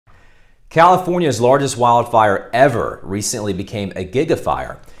California's largest wildfire ever recently became a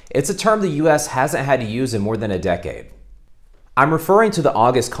gigafire. It's a term the U.S. hasn't had to use in more than a decade. I'm referring to the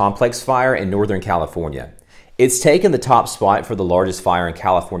August complex fire in Northern California. It's taken the top spot for the largest fire in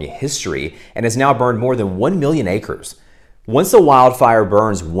California history and has now burned more than 1 million acres. Once a wildfire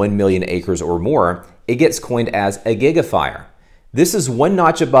burns 1 million acres or more, it gets coined as a gigafire. This is one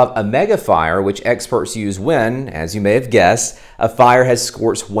notch above a megafire, which experts use when, as you may have guessed, a fire has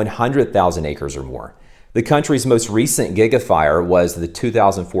scorched 100,000 acres or more. The country's most recent gigafire was the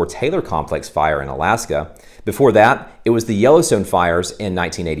 2004 Taylor Complex fire in Alaska. Before that, it was the Yellowstone fires in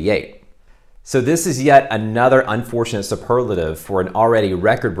 1988. So this is yet another unfortunate superlative for an already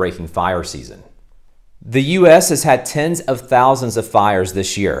record-breaking fire season. The U.S. has had tens of thousands of fires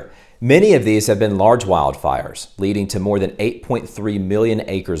this year. Many of these have been large wildfires, leading to more than 8.3 million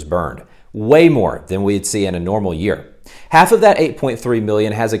acres burned, way more than we'd see in a normal year. Half of that 8.3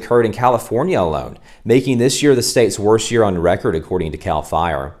 million has occurred in California alone, making this year the state's worst year on record according to CAL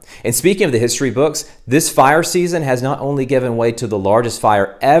FIRE. And speaking of the history books, this fire season has not only given way to the largest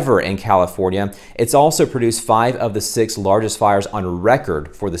fire ever in California, it's also produced 5 of the 6 largest fires on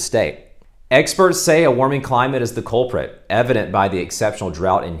record for the state. Experts say a warming climate is the culprit, evident by the exceptional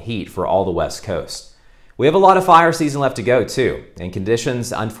drought and heat for all the West Coast. We have a lot of fire season left to go too, and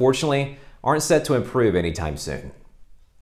conditions, unfortunately, aren't set to improve anytime soon.